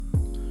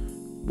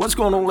What's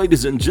going on,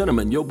 ladies and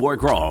gentlemen? Your boy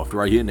Croft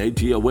right here in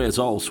ATL where it's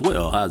all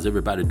swell. How's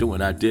everybody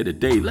doing out there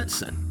today?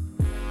 Listen,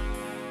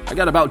 I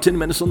got about 10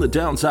 minutes on the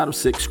downside of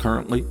 6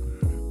 currently.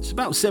 It's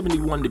about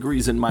 71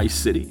 degrees in my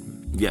city.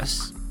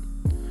 Yes,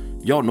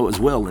 y'all know as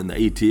well in the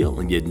ATL,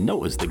 and you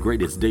know it's the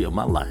greatest day of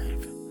my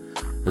life.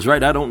 That's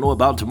right, I don't know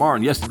about tomorrow,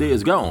 and yesterday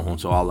is gone,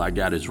 so all I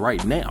got is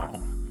right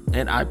now.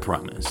 And I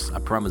promise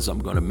I'm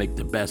going to make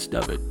the best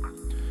of it.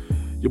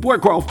 Your boy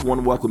Croft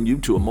want to welcome you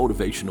to a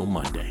Motivational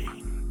Monday.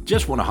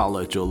 Just want to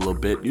holler at you a little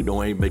bit,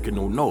 ain't making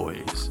no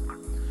noise.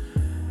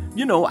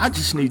 I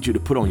just need you to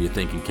put on your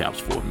thinking caps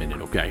for a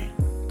minute, okay?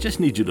 Just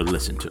need you to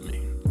listen to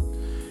me.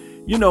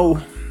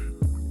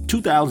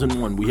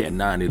 2001, we had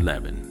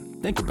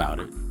 9/11. Think about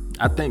it.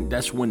 I think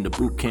that's when the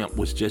boot camp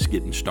was just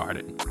getting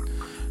started.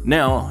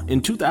 Now,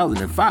 in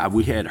 2005,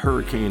 we had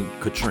Hurricane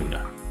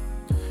Katrina.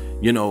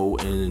 In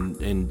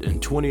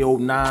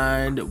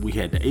 2009, we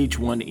had the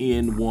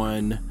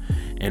H1N1,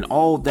 and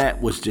all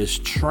that was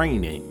just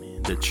training.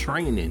 The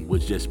training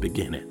was just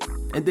beginning.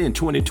 And then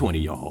 2020,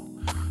 y'all,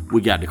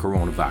 we got the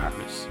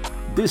coronavirus.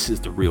 This is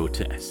the real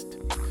test.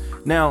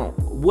 Now,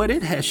 what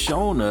it has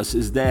shown us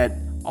is that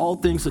all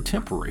things are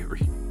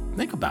temporary.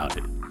 Think about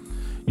it.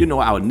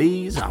 Our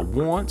needs, our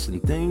wants,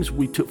 and things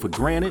we took for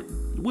granted,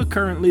 we're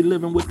currently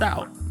living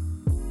without.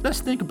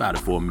 Let's think about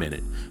it for a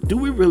minute. Do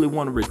we really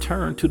want to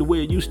return to the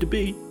way it used to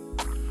be?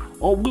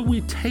 Or will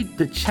we take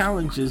the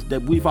challenges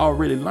that we've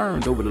already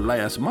learned over the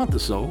last month or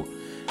so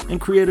and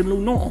create a new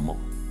normal?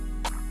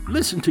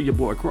 Listen to your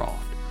boy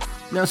Croft.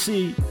 Now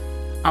see,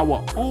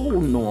 our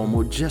old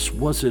normal just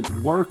wasn't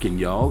working,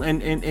 y'all.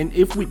 And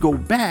if we go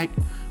back,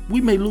 we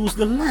may lose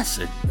the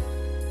lesson.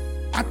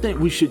 I think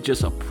we should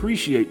just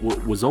appreciate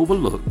what was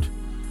overlooked.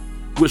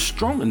 We're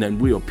stronger than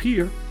we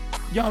appear.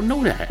 Y'all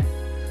know that.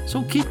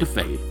 So keep the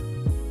faith,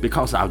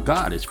 because our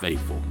God is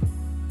faithful.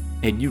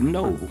 And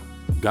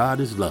God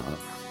is love.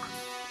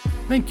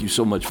 Thank you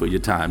so much for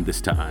your time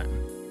this time.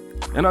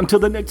 And until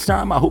the next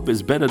time, I hope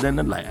it's better than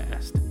the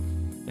last.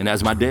 And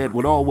as my dad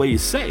would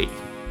always say,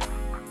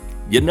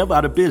 you're never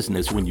out of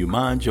business when you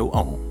mind your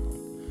own.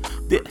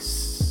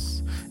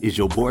 This is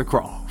your boy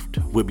Croft.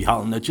 We'll be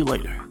hollering at you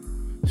later.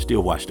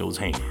 Still wash those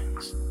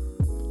hands.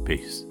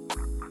 Peace.